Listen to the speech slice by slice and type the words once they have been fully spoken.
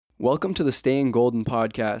Welcome to the Staying Golden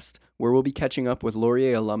podcast, where we'll be catching up with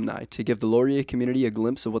Laurier alumni to give the Laurier community a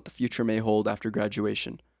glimpse of what the future may hold after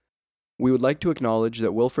graduation. We would like to acknowledge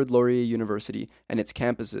that Wilfrid Laurier University and its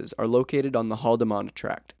campuses are located on the Haldimand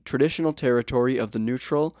Tract, traditional territory of the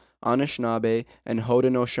neutral, Anishinaabe, and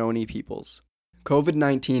Haudenosaunee peoples.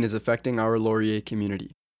 COVID-19 is affecting our Laurier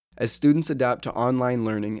community. As students adapt to online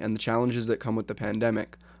learning and the challenges that come with the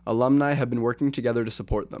pandemic, alumni have been working together to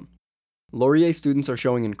support them. Laurier students are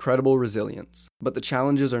showing incredible resilience, but the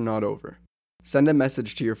challenges are not over. Send a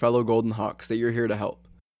message to your fellow Golden Hawks that you're here to help.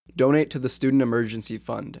 Donate to the Student Emergency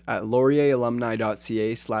Fund at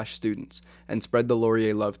laurieralumni.ca/students and spread the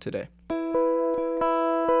Laurier love today.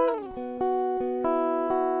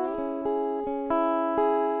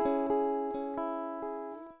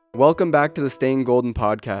 Welcome back to the Staying Golden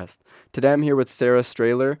podcast. Today I'm here with Sarah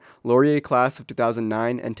Strehler, Laurier class of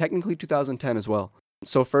 2009 and technically 2010 as well.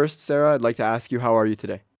 So first, Sarah, I'd like to ask you, how are you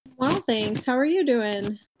today? Well, thanks. How are you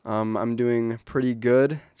doing? I'm doing pretty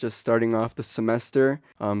good. Just starting off the semester.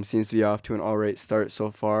 Seems to be off to an all right start so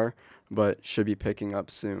far, but should be picking up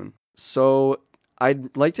soon. So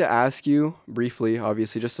I'd like to ask you briefly,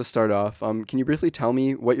 obviously, just to start off, can you briefly tell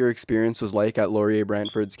me what your experience was like at Laurier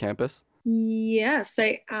Brantford's campus? Yes,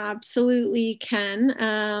 I absolutely can.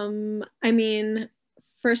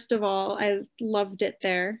 First of all, I loved it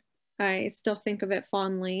there. I still think of it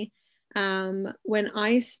fondly. When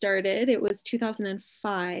I started, it was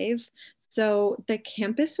 2005. So the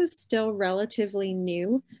campus was still relatively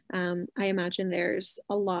new. I imagine there's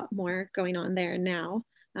a lot more going on there now.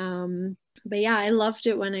 But yeah, I loved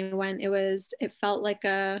it when I went. It felt like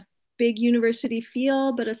a big university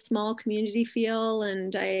feel, but a small community feel.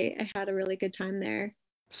 And I had a really good time there.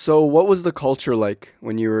 So what was the culture like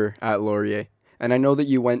when you were at Laurier? And I know that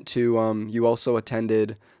you went to, you also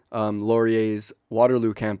attended Laurier's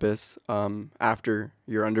Waterloo campus after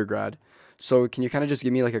your undergrad. So can you kind of just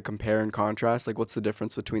give me like a compare and contrast? Like what's the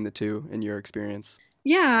difference between the two in your experience?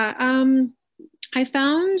 Yeah, I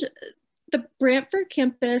found the Brantford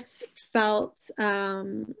campus felt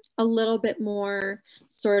a little bit more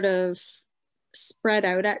sort of spread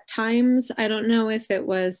out at times. I don't know if it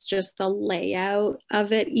was just the layout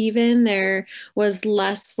of it, even. There was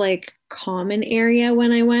less like common area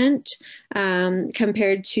when I went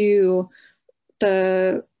compared to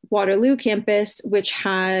the Waterloo campus, which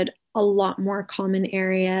had a lot more common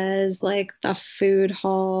areas like the food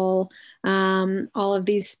hall, all of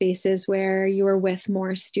these spaces where you were with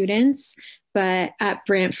more students. But at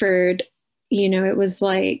Brantford, it was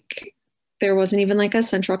like there wasn't even like a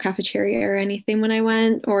central cafeteria or anything when I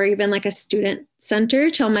went, or even like a student center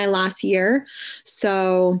till my last year.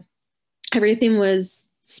 So everything was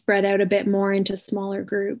spread out a bit more into smaller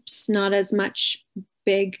groups, not as much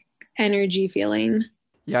big energy feeling.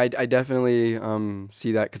 Yeah, I definitely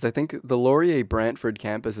see that because I think the Laurier Brantford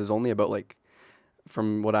campus is only about like,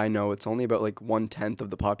 from what I know, it's only about like 1/10 of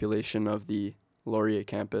the population of the Laurier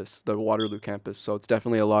campus, the Waterloo campus. So it's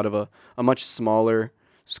definitely a lot of a much smaller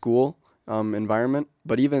school environment.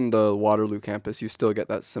 But even the Waterloo campus, you still get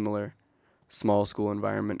that similar small school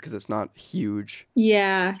environment because it's not huge.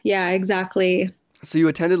 Yeah, exactly. So you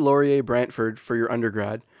attended Laurier Brantford for your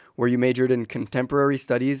undergrad, where you majored in contemporary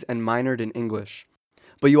studies and minored in English.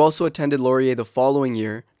 But you also attended Laurier the following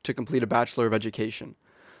year to complete a Bachelor of Education.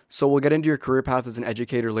 So we'll get into your career path as an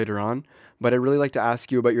educator later on, but I'd really like to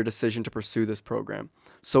ask you about your decision to pursue this program.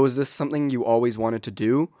 So is this something you always wanted to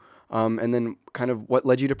do? And then kind of what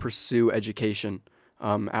led you to pursue education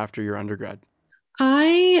after your undergrad?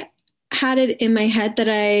 I had it in my head that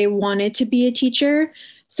I wanted to be a teacher.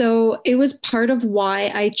 So it was part of why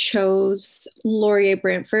I chose Laurier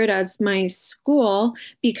Brantford as my school,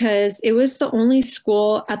 because it was the only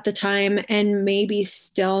school at the time, and maybe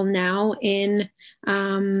still now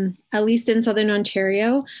at least in Southern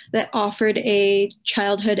Ontario, that offered a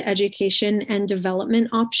childhood education and development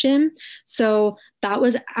option. So that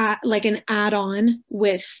was like an add-on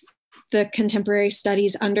with the contemporary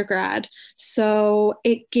studies undergrad. So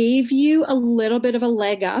it gave you a little bit of a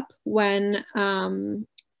leg up when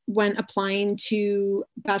applying to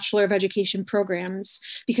Bachelor of Education programs,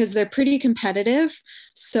 because they're pretty competitive.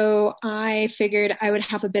 So I figured I would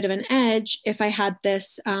have a bit of an edge if I had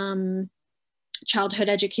this childhood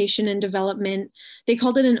education and development. They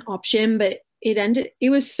called it an option, but it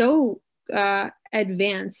was so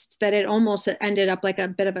advanced that it almost ended up like a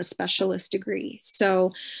bit of a specialist degree.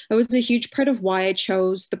 So it was a huge part of why I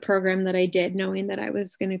chose the program that I did, knowing that I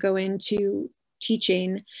was going to go into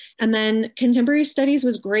teaching. And then contemporary studies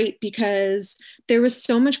was great because there was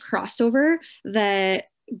so much crossover that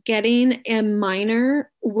getting a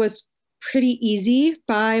minor was pretty easy.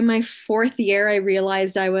 By my fourth year, I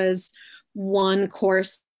realized I was one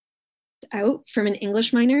course out from an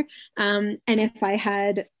English minor, and if I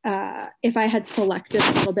had selected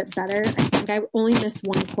a little bit better, I think I only missed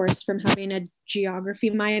one course from having a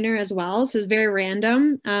geography minor as well. So it's very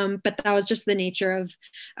random, but that was just the nature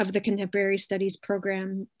of the contemporary studies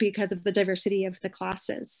program because of the diversity of the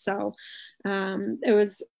classes. So it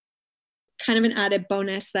was kind of an added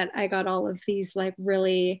bonus that I got all of these like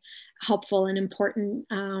really helpful and important,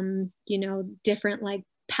 different like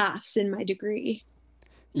paths in my degree.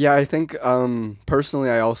 Yeah, I think personally,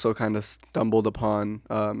 I also kind of stumbled upon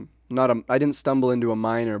I didn't stumble into a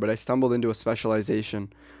minor, but I stumbled into a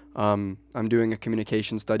specialization. I'm doing a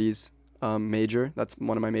communication studies major. That's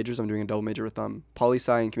one of my majors. I'm doing a double major with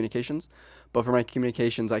poli-sci and communications. But for my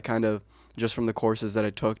communications, I kind of just from the courses that I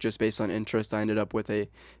took, just based on interest, I ended up with a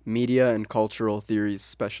media and cultural theories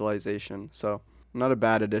specialization. So not a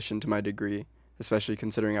bad addition to my degree, especially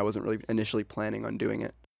considering I wasn't really initially planning on doing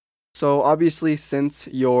it. So obviously, since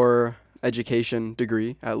your education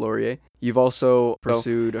degree at Laurier, you've also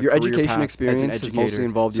pursued a your career education path experience as an has educator. mostly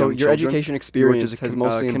involved So young your children. education You experience worked as a has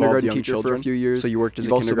mostly involved kindergarten young teacher for a children. few years. So you worked as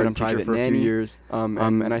You've a also been kindergarten a teacher private for a few nanny. years, and I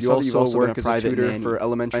You saw that you've also also work been a as a private tutor nanny for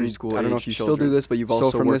elementary and school I don't know if age you still do children. this, but you've So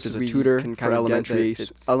also from worked this, as a we tutor can for kind of get elementary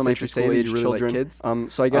that it's elementary safe to say school that age you really like children. kids.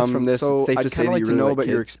 So I guess from this, So it's safe I'd to say kind of that like you to really know like about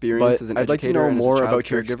your kids. experience But as an I'd like to educator know and as a more child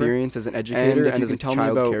about your caregiver, experience as an and educator if and you as a can tell me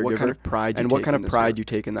child about what kind caregiver, of pride you and what take kind in of this pride work. you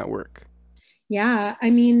take in that work. Yeah,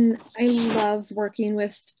 I mean, I love working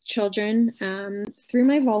with children. Through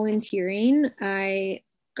my volunteering, I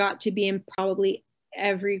got to be in probably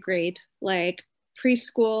every grade, like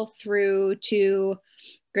preschool through to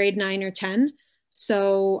grade 9 or 10.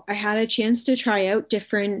 So I had a chance to try out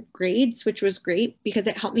different grades, which was great because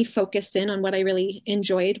it helped me focus in on what I really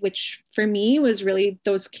enjoyed, which for me was really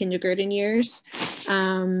those kindergarten years.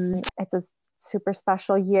 It's a super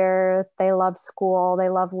special year. They love school, they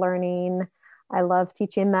love learning. I love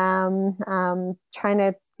teaching them, trying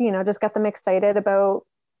to, just get them excited about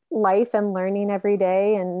life and learning every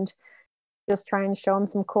day and just try and show them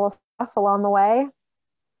some cool stuff along the way.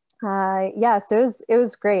 Yeah, so it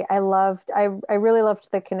was great. I really loved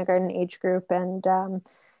the kindergarten age group, and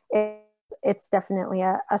it's definitely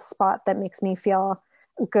a spot that makes me feel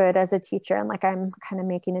good as a teacher and like I'm kind of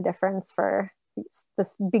making a difference for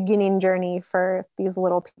this beginning journey for these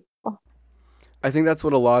little people. I think that's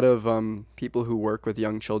what a lot of people who work with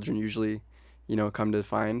young children usually, come to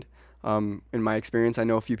find. In my experience, I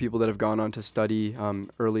know a few people that have gone on to study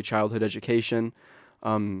early childhood education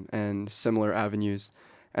and similar avenues.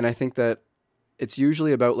 And I think that it's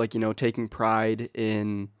usually about taking pride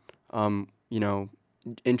in, you know,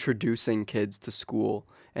 introducing kids to school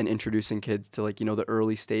and introducing kids to the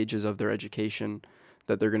early stages of their education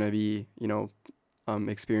that they're going to be,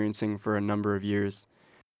 experiencing for a number of years.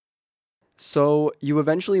 So you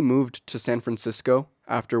eventually moved to San Francisco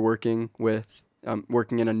after working in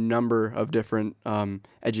a number of different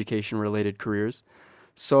education-related careers.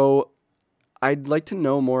 So I'd like to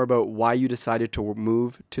know more about why you decided to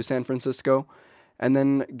move to San Francisco, and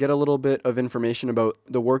then get a little bit of information about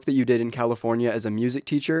the work that you did in California as a music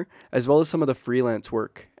teacher, as well as some of the freelance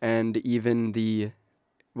work, and even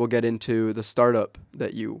we'll get into the startup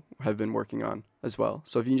that you have been working on as well.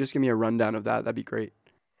 So if you can just give me a rundown of that, that'd be great.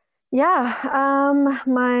 Yeah,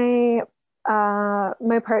 my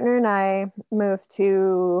partner and I moved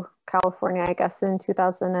to California, I guess, in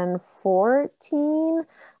 2014.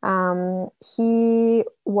 He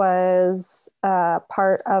was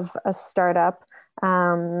part of a startup,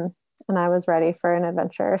 and I was ready for an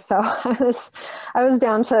adventure, so I was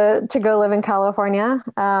down to go live in California.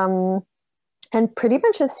 And pretty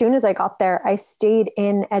much as soon as I got there, I stayed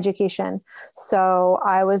in education. So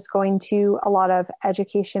I was going to a lot of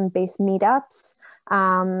education-based meetups.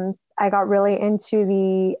 I got really into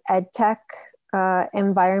the ed tech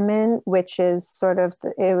environment, which is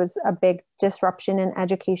it was a big disruption in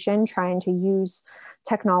education, trying to use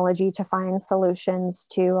technology to find solutions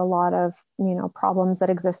to a lot of, problems that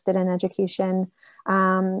existed in education.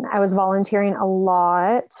 I was volunteering a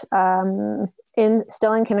lot,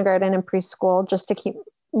 still in kindergarten and preschool, just to keep,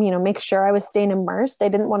 make sure I was staying immersed. I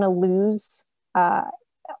didn't want to lose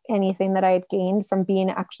anything that I had gained from being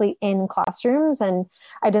actually in classrooms, and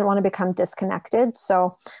I didn't want to become disconnected.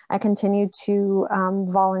 So I continued to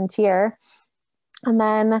volunteer. And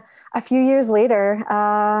then a few years later,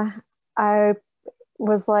 I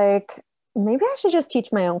was like, maybe I should just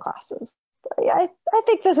teach my own classes. I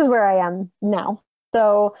think this is where I am now.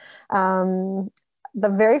 So the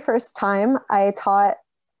very first time I taught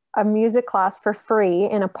a music class for free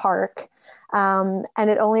in a park, And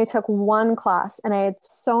it only took one class. And I had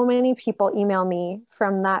so many people email me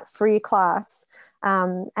from that free class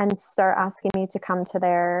and start asking me to come to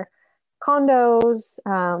their condos,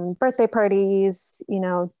 birthday parties,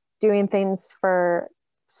 doing things for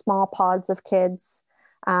small pods of kids.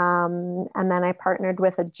 And then I partnered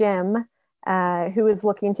with a gym who is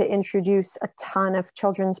looking to introduce a ton of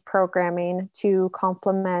children's programming to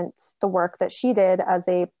complement the work that she did as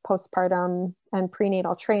a postpartum and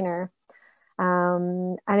prenatal trainer.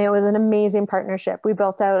 And it was an amazing partnership. We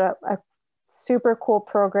built out a super cool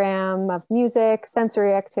program of music,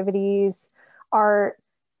 sensory activities, art,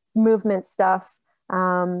 movement stuff.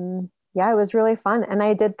 It was really fun. And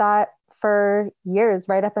I did that for years,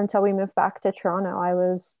 right up until we moved back to Toronto. I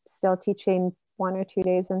was still teaching 1 or 2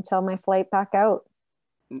 days until my flight back out.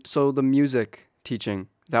 So the music teaching,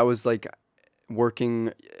 that was like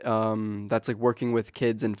working, that's like working with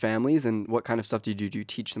kids and families. And what kind of stuff do you do? Do you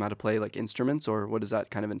teach them how to play like instruments, or what does that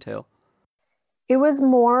kind of entail? It was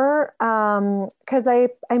more because I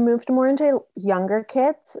moved more into younger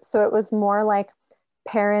kids. So it was more like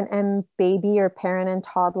parent and baby or parent and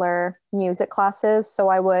toddler music classes. So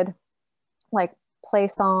I would like play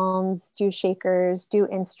songs, do shakers, do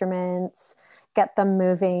instruments, get them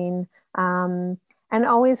moving, and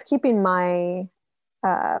always keeping my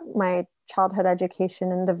my childhood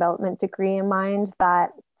education and development degree in mind.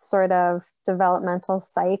 That sort of developmental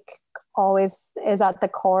psych always is at the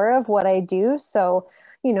core of what I do. So,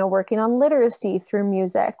 working on literacy through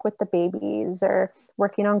music with the babies, or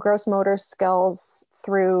working on gross motor skills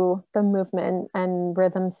through the movement and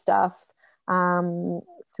rhythm stuff,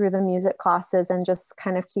 through the music classes, and just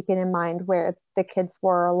kind of keeping in mind where the kids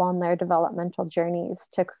were along their developmental journeys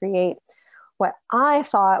to create what I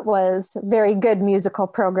thought was very good musical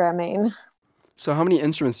programming. So how many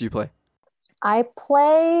instruments do you play? I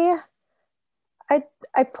play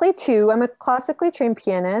 2. I'm a classically trained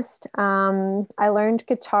pianist. I learned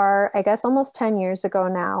guitar, I guess, almost 10 years ago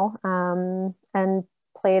now, and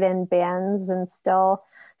played in bands, and still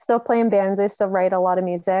play in bands. I still write a lot of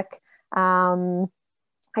music.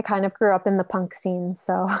 I kind of grew up in the punk scene,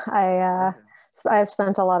 so I've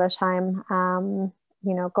spent a lot of time,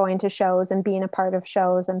 going to shows and being a part of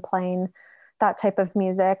shows and playing that type of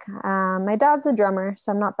music. My dad's a drummer,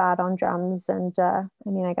 so I'm not bad on drums. And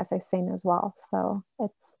I guess I sing as well. So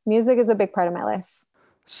music is a big part of my life.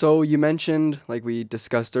 So you mentioned, like we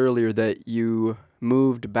discussed earlier, that you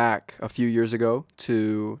moved back a few years ago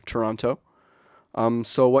to Toronto.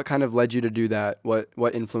 So what kind of led you to do that?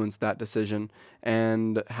 What influenced that decision?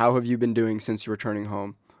 And how have you been doing since you're returning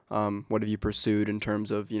home? What have you pursued in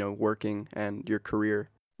terms of, working and your career?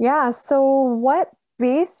 Yeah, so what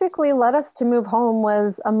basically led us to move home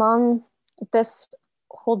was, among this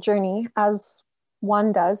whole journey, as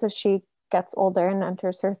one does as she gets older and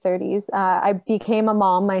enters her 30s, I became a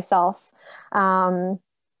mom myself.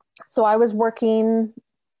 So I was working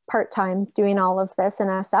part-time doing all of this in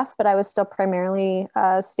SF, but I was still primarily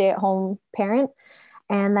a stay-at-home parent.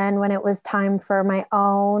 And then when it was time for my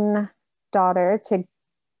own daughter to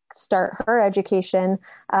start her education,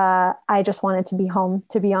 I just wanted to be home,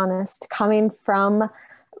 to be honest. Coming from,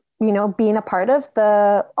 being a part of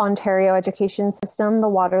the Ontario education system, the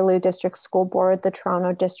Waterloo District School Board, the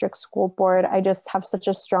Toronto District School Board, I just have such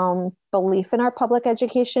a strong belief in our public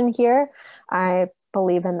education here. I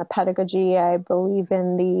believe in the pedagogy. I believe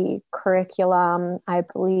in the curriculum. I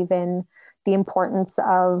believe in the importance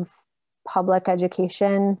of public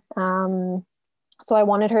education. So I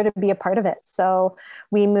wanted her to be a part of it. So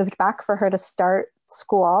we moved back for her to start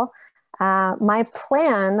school. My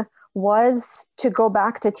plan was to go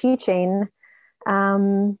back to teaching,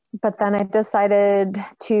 but then I decided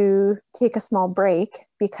to take a small break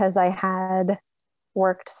because I had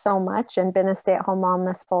worked so much and been a stay-at-home mom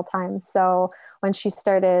this full time. So when she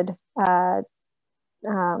started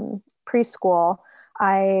preschool,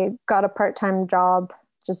 I got a part-time job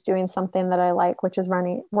just doing something that I like, which is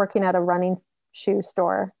working at a running shoe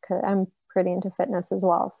store. I'm pretty into fitness as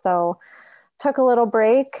well. So took a little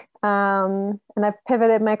break, and I've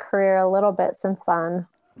pivoted my career a little bit since then.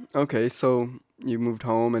 Okay, so you moved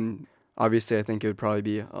home, and obviously I think it would probably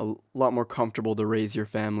be a lot more comfortable to raise your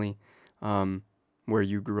family where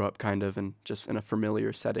you grew up, kind of, and just in a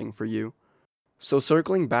familiar setting for you. So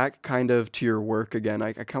circling back kind of to your work again,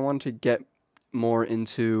 I kind of wanted to get more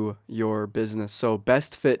into your business. So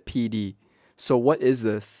Best Fit PD. So what is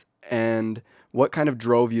this, and what kind of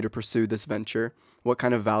drove you to pursue this venture? What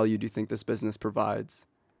kind of value do you think this business provides?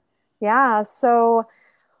 Yeah, so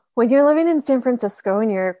When you're living in San Francisco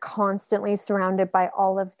and you're constantly surrounded by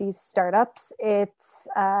all of these startups, it's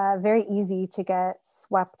very easy to get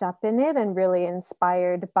swept up in it and really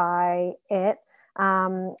inspired by it.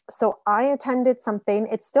 So I attended something,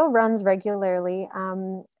 it still runs regularly.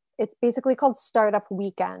 It's basically called Startup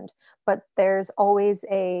Weekend, but there's always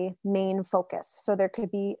a main focus. So there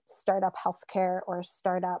could be startup healthcare or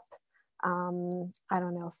startup, I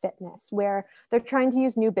don't know, fitness, where they're trying to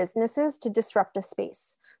use new businesses to disrupt a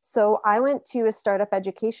space. So I went to a startup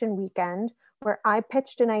education weekend where I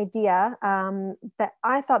pitched an idea that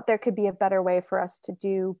I thought there could be a better way for us to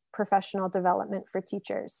do professional development for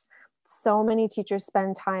teachers. So many teachers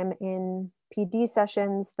spend time in PD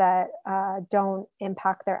sessions that don't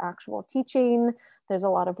impact their actual teaching. There's a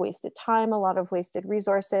lot of wasted time, a lot of wasted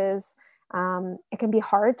resources. It can be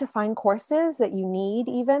hard to find courses that you need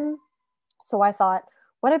even. So I thought,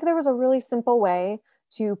 what if there was a really simple way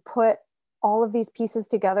to put all of these pieces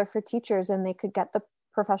together for teachers and they could get the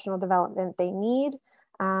professional development they need,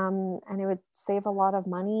 and it would save a lot of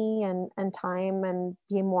money and time and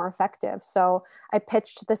be more effective. So I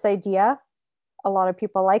pitched this idea. A lot of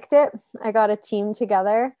people liked it. I got a team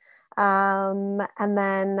together, and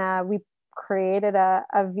then we created a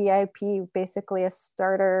VIP, basically a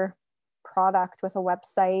starter product with a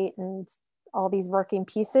website and all these working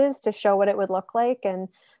pieces to show what it would look like, and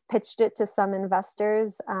pitched it to some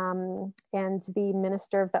investors and the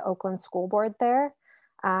minister of the Oakland School Board there.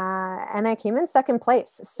 And I came in second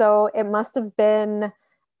place. So it must have been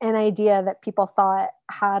an idea that people thought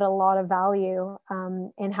had a lot of value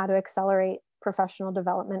in how to accelerate professional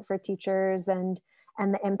development for teachers, and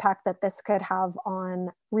the impact that this could have on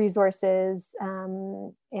resources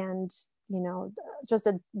and, you know, just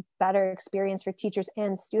a better experience for teachers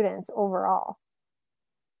and students overall.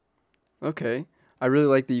 Okay. I really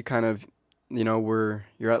like that you kind of, you know,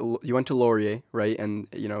 you went to Laurier, right? And,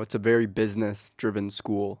 you know, it's a very business driven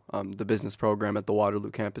school. The business program at the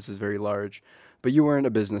Waterloo campus is very large, but you weren't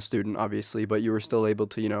a business student, obviously, but you were still able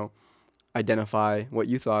to, you know, identify what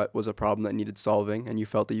you thought was a problem that needed solving, and you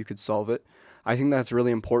felt that you could solve it. I think that's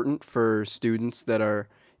really important for students that are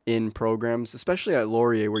in programs, especially at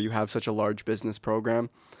Laurier, where you have such a large business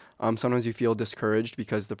program. Sometimes you feel discouraged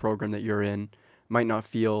because the program that you're in might not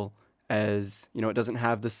feel as, you know, it doesn't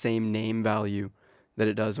have the same name value that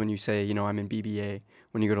it does when you say, you know, I'm in BBA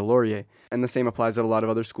when you go to Laurier. And the same applies at a lot of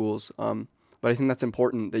other schools. But I think that's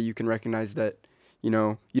important that you can recognize that, you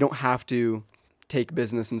know, you don't have to take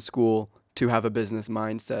business in school to have a business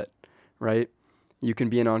mindset, right? You can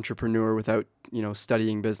be an entrepreneur without, you know,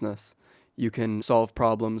 studying business. You can solve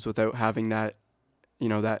problems without having that, you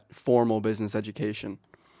know, that formal business education.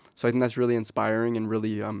 So I think that's really inspiring and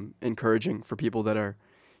really encouraging for people that are,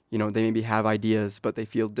 you know, they maybe have ideas, but they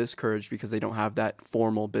feel discouraged because they don't have that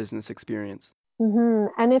formal business experience. Mm-hmm.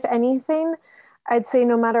 And if anything, I'd say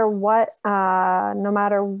no matter what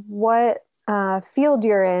field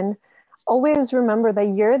you're in, always remember that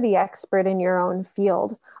you're the expert in your own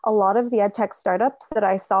field. A lot of the edtech startups that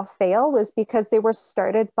I saw fail was because they were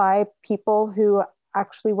started by people who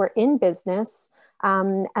actually were in business,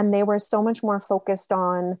 and they were so much more focused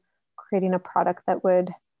on creating a product that would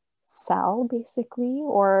sell basically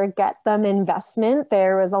or get them investment.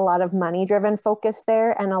 There was a lot of money driven focus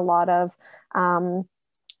there and a lot of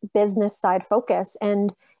business side focus,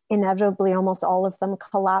 and inevitably almost all of them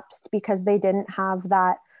collapsed because they didn't have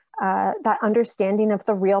that understanding of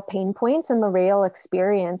the real pain points and the real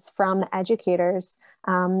experience from educators.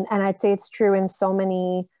 And I'd say it's true in so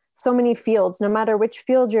many fields. No matter which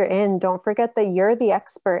field you're in, don't forget that you're the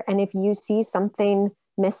expert, and if you see something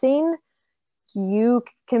missing, you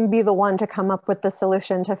can be the one to come up with the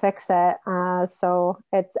solution to fix it. So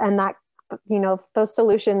it's, and that, you know, those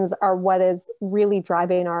solutions are what is really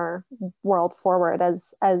driving our world forward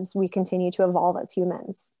as we continue to evolve as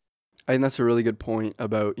humans. I think that's a really good point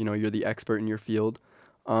about, you know, you're the expert in your field.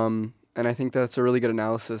 And I think that's a really good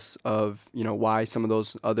analysis of, you know, why some of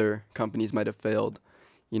those other companies might have failed.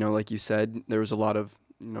 You know, like you said, there was a lot of,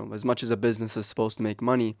 you know, as much as a business is supposed to make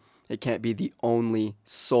money, it can't be the only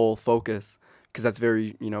sole focus, because that's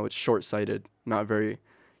very, you know, it's short-sighted, not very,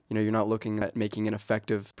 you know, you're not looking at making an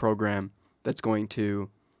effective program that's going to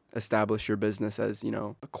establish your business as, you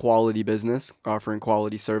know, a quality business offering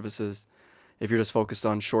quality services. If you're just focused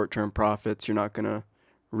on short-term profits, you're not going to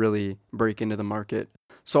really break into the market.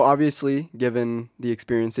 So obviously, given the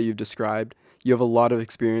experience that you've described, you have a lot of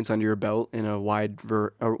experience under your belt in a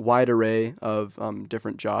wide array of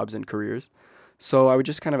different jobs and careers. So I would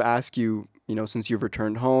just kind of ask you, you know, since you've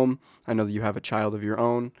returned home, I know that you have a child of your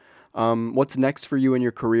own, what's next for you in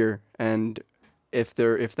your career? And if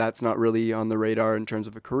that's not really on the radar in terms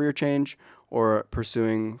of a career change, or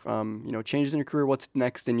pursuing, changes in your career? What's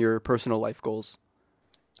next in your personal life goals?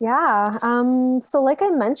 Yeah. So like I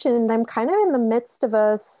mentioned, I'm kind of in the midst of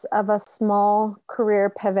a small career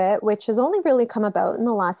pivot, which has only really come about in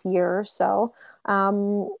the last year or so.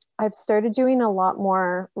 I've started doing a lot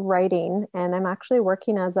more writing, and I'm actually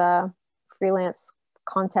working as a freelance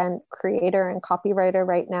content creator and copywriter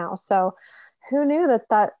right now. So who knew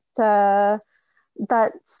that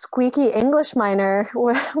squeaky English minor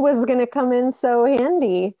was going to come in so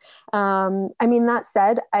handy. I mean, that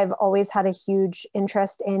said, I've always had a huge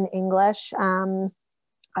interest in English.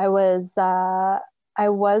 I was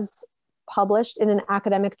published in an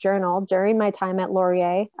academic journal during my time at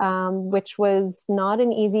Laurier, which was not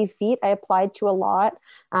an easy feat. I applied to a lot.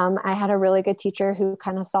 I had a really good teacher who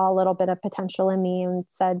kind of saw a little bit of potential in me and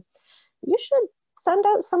said, you should send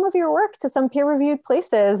out some of your work to some peer-reviewed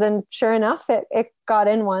places. And sure enough, it got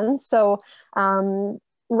in one. So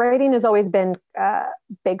writing has always been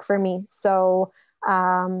big for me. So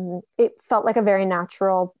it felt like a very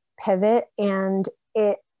natural pivot, and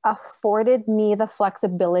it afforded me the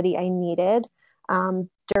flexibility I needed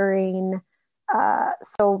during.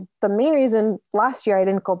 So the main reason last year I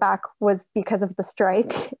didn't go back was because of the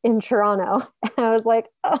strike in Toronto. And I was like,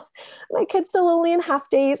 oh, my kid's still only in half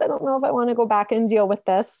days. I don't know if I want to go back and deal with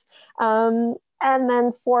this. And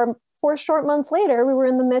then four short months later, we were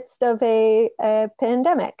in the midst of a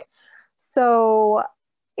pandemic. So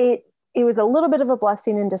it was a little bit of a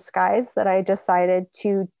blessing in disguise that I decided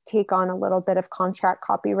to take on a little bit of contract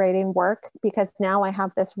copywriting work, because now I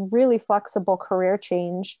have this really flexible career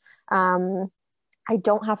change. I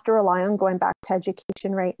don't have to rely on going back to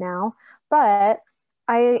education right now, but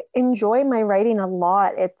I enjoy my writing a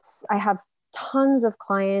lot. I have tons of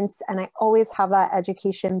clients, and I always have that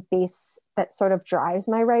education base that sort of drives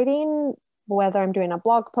my writing, whether I'm doing a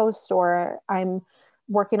blog post or I'm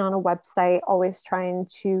working on a website, always trying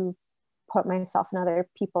to put myself in other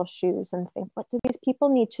people's shoes and think, what do these people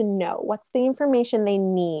need to know? What's the information they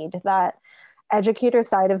need? That educator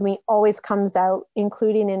side of me always comes out,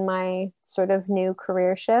 including in my sort of new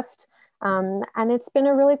career shift. And it's been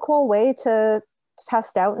a really cool way to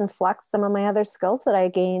test out and flex some of my other skills that I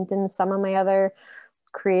gained in some of my other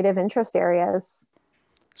creative interest areas.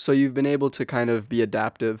 So you've been able to kind of be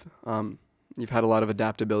adaptive. You've had a lot of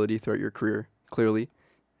adaptability throughout your career, clearly,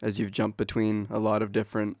 as you've jumped between a lot of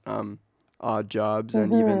different odd jobs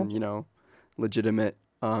and even, legitimate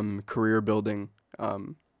career building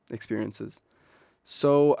experiences.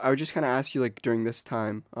 So I would just kind of ask you, like, during this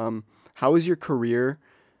time, how has your career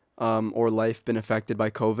or life been affected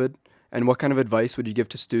by COVID? And what kind of advice would you give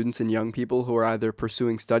to students and young people who are either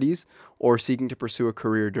pursuing studies or seeking to pursue a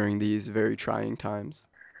career during these very trying times?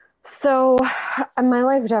 So my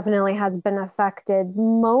life definitely has been affected,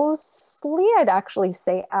 mostly I'd actually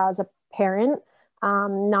say as a parent,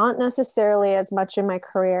 not necessarily as much in my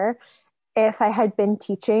career. If I had been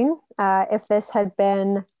teaching, if this had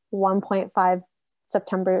been 1.5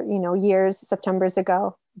 Septembers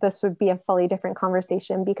ago, this would be a fully different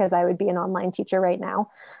conversation because I would be an online teacher right now.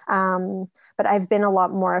 But I've been a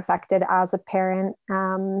lot more affected as a parent.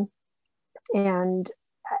 And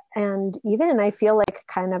even I feel like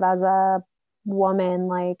kind of as a woman,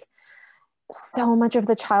 like so much of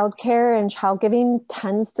the childcare and child giving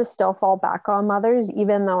tends to still fall back on mothers,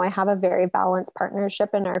 even though I have a very balanced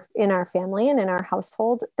partnership in our family and in our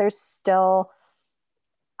household.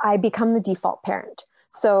 I become the default parent.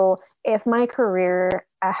 So if my career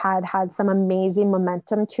had some amazing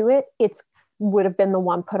momentum to it, it would have been the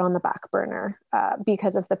one put on the back burner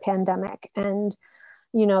because of the pandemic. And,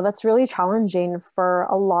 that's really challenging for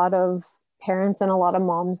a lot of parents and a lot of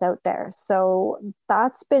moms out there. So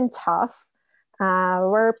that's been tough.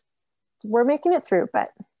 We're making it through, but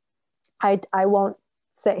I won't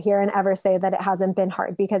sit here and ever say that it hasn't been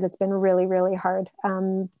hard, because it's been really, really hard.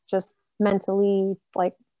 Just mentally,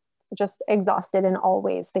 just exhausted in all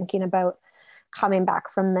ways, thinking about coming back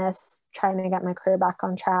from this, trying to get my career back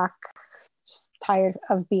on track, just tired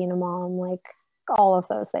of being a mom, all of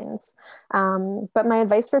those things. But my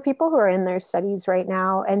advice for people who are in their studies right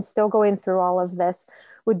now and still going through all of this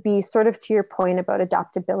would be sort of to your point about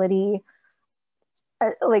adaptability.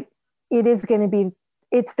 It's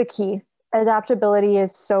the key. Adaptability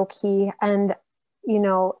is so key. And,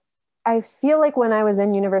 I feel like when I was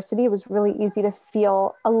in university, it was really easy to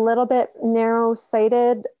feel a little bit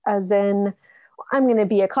narrow-sighted, as in, I'm going to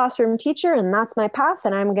be a classroom teacher and that's my path,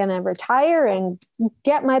 and I'm going to retire and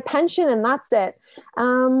get my pension and that's it.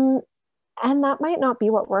 And that might not be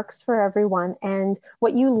what works for everyone. And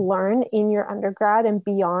what you learn in your undergrad and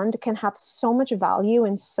beyond can have so much value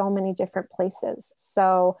in so many different places.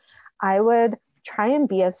 So I would try and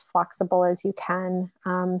be as flexible as you can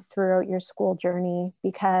throughout your school journey,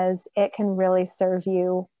 because it can really serve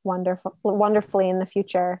you wonderfully in the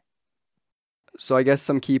future. So I guess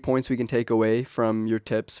some key points we can take away from your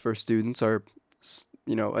tips for students are,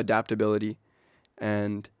 adaptability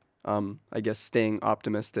and I guess staying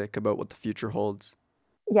optimistic about what the future holds.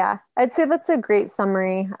 Yeah, I'd say that's a great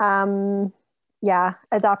summary. Yeah,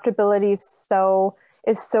 adaptability is so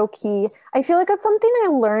key. I feel like that's something I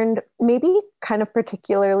learned maybe kind of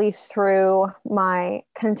particularly through my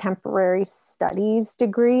contemporary studies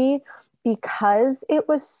degree, because it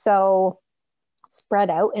was so spread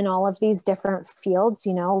out in all of these different fields.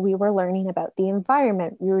 We were learning about the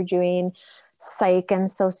environment, we were doing psych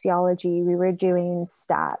and sociology, we were doing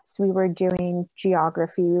stats, we were doing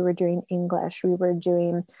geography, we were doing English, we were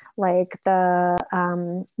doing like the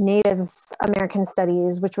Native American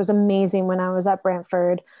studies, which was amazing when I was at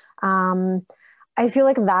Brantford. I feel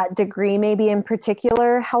like that degree maybe in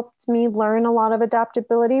particular helped me learn a lot of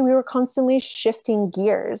adaptability. We were constantly shifting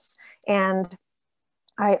gears, and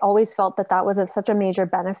I always felt that was such a major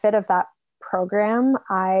benefit of that program.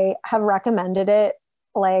 I have recommended it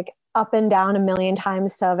like up and down a million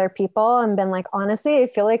times to other people and been like, honestly, I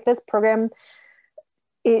feel like this program,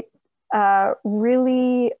 it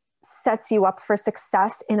really sets you up for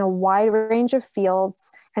success in a wide range of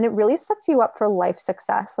fields. And it really sets you up for life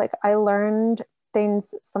success. Like, I learned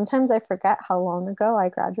things, sometimes I forget how long ago I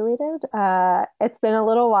graduated. It's been a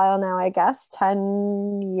little while now, I guess,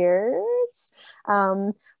 10 years.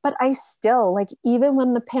 But I still, like, even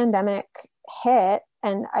when the pandemic hit,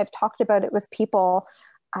 and I've talked about it with people,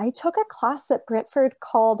 I took a class at Brantford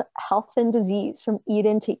called Health and Disease from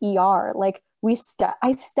Eden to ER. Like,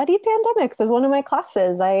 I studied pandemics as one of my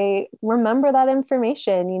classes. I remember that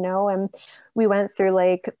information, and we went through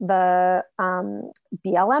like the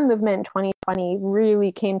BLM movement in 2020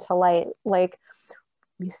 really came to light. Like,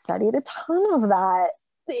 we studied a ton of that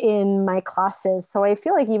in my classes. So I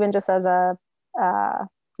feel like even just as a,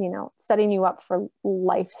 setting you up for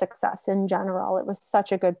life success in general, it was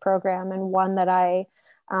such a good program, and one that I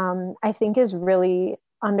think is really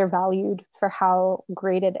undervalued for how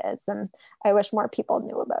great it is. And I wish more people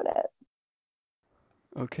knew about it.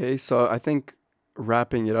 Okay, so I think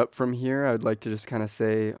wrapping it up from here, I'd like to just kind of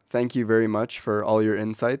say thank you very much for all your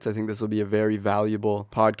insights. I think this will be a very valuable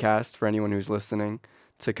podcast for anyone who's listening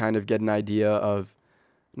to kind of get an idea of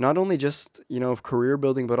not only just, of career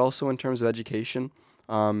building, but also in terms of education,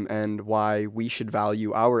 and why we should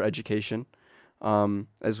value our education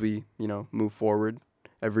as we, move forward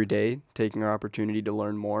every day, taking our opportunity to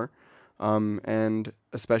learn more. And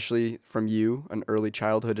especially from you, an early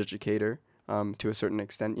childhood educator, to a certain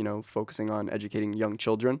extent, focusing on educating young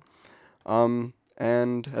children.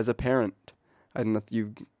 And as a parent, I think that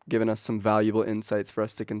you've given us some valuable insights for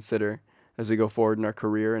us to consider as we go forward in our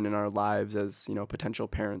career and in our lives as, potential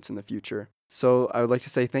parents in the future. So I would like to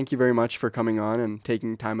say thank you very much for coming on and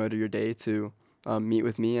taking time out of your day to meet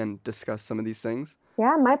with me and discuss some of these things.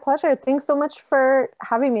 Yeah, my pleasure. Thanks so much for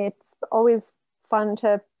having me. It's always fun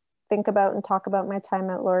to think about and talk about my time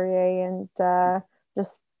at Laurier, and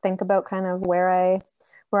just think about kind of where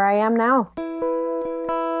I am now.